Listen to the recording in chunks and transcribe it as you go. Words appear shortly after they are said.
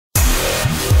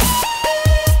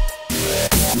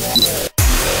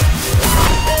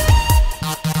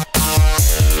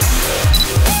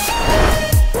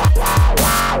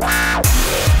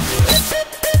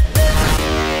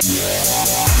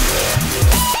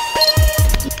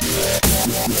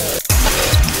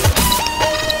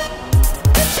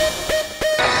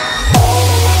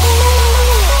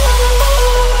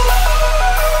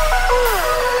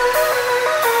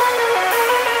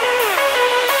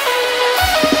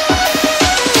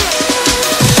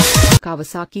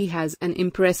Kawasaki has an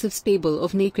impressive stable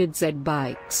of naked Z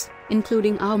bikes,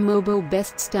 including our MOBO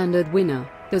Best Standard winner,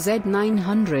 the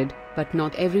Z900, but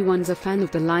not everyone's a fan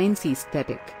of the line's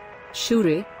aesthetic.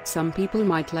 Sure, some people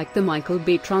might like the Michael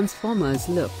Bay Transformers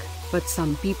look, but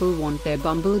some people want their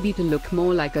Bumblebee to look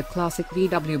more like a classic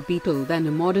VW Beetle than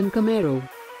a modern Camaro.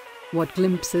 What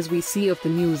glimpses we see of the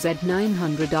new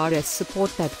Z900RS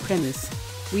support that premise.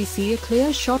 We see a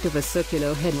clear shot of a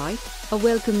circular headlight, a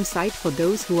welcome sight for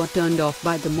those who are turned off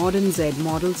by the modern Z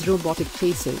model's robotic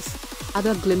faces.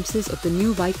 Other glimpses of the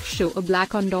new bike show a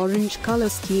black and orange color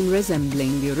scheme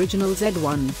resembling the original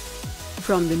Z1.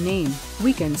 From the name,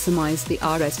 we can surmise the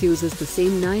RS uses the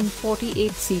same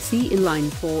 948cc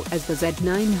inline-4 as the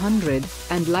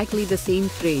Z900, and likely the same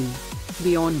frame.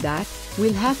 Beyond that,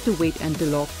 we'll have to wait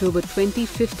until October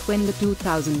 25 when the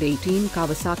 2018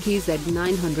 Kawasaki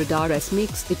Z900RS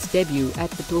makes its debut at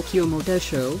the Tokyo Motor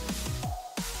Show.